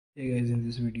Hey guys, in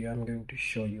this video I'm going to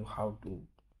show you how to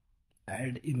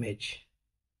add image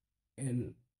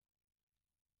in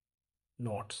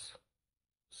Notes.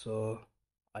 So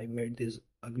I made these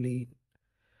ugly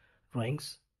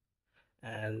drawings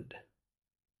and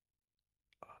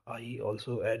I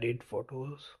also added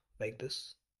photos like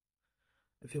this.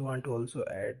 If you want to also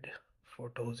add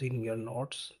photos in your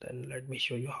notes, then let me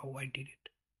show you how I did it.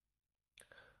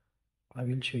 I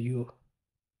will show you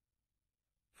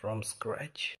from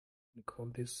scratch. Click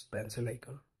on this pencil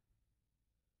icon.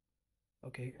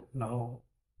 Okay, now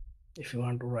if you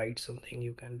want to write something,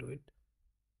 you can do it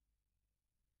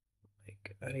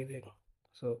like anything.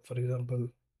 So for example,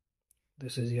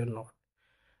 this is your note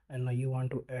and now you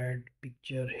want to add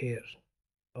picture here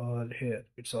or here,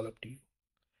 it's all up to you.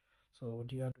 So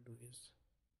what you have to do is,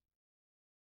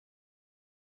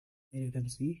 here you can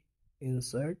see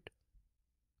insert,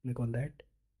 click on that.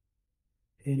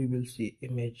 Here you will see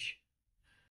image,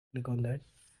 click on that,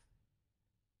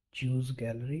 choose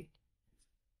gallery.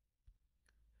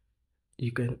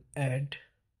 You can add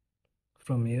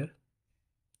from here.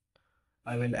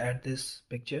 I will add this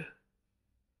picture,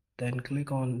 then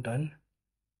click on done,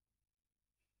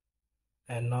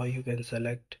 and now you can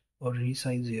select or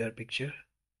resize your picture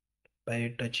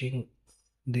by touching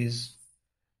these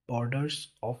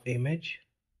borders of image,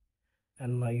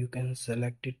 and now you can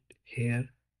select it here.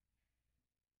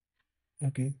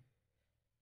 Okay,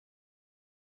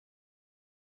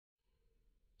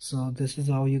 so this is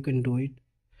how you can do it.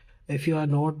 If you are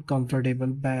not comfortable,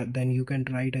 then you can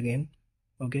try it again.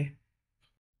 Okay,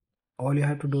 all you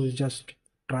have to do is just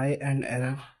try and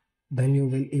error, then you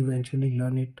will eventually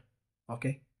learn it.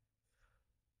 Okay,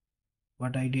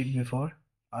 what I did before,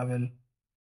 I will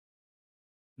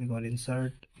click on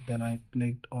insert, then I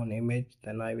clicked on image,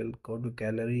 then I will go to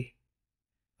gallery.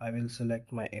 I will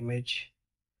select my image.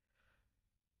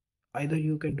 Either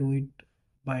you can do it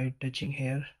by touching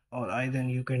here, or either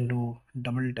you can do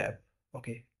double tap.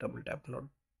 Okay, double tap not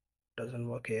doesn't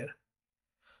work here.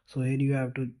 So here you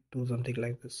have to do something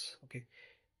like this. Okay,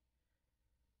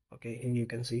 here you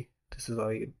can see this is how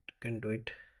you can do it.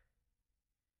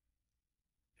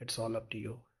 It's all up to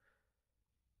you.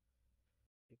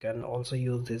 You can also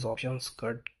use these options: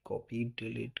 cut, copy,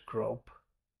 delete, crop.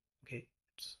 Okay,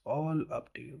 it's all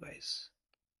up to you guys.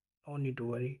 No need to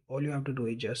worry. All you have to do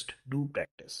is just do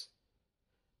practice.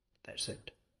 That's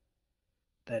it.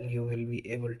 Then you will be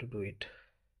able to do it.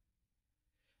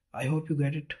 I hope you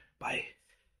get it. Bye.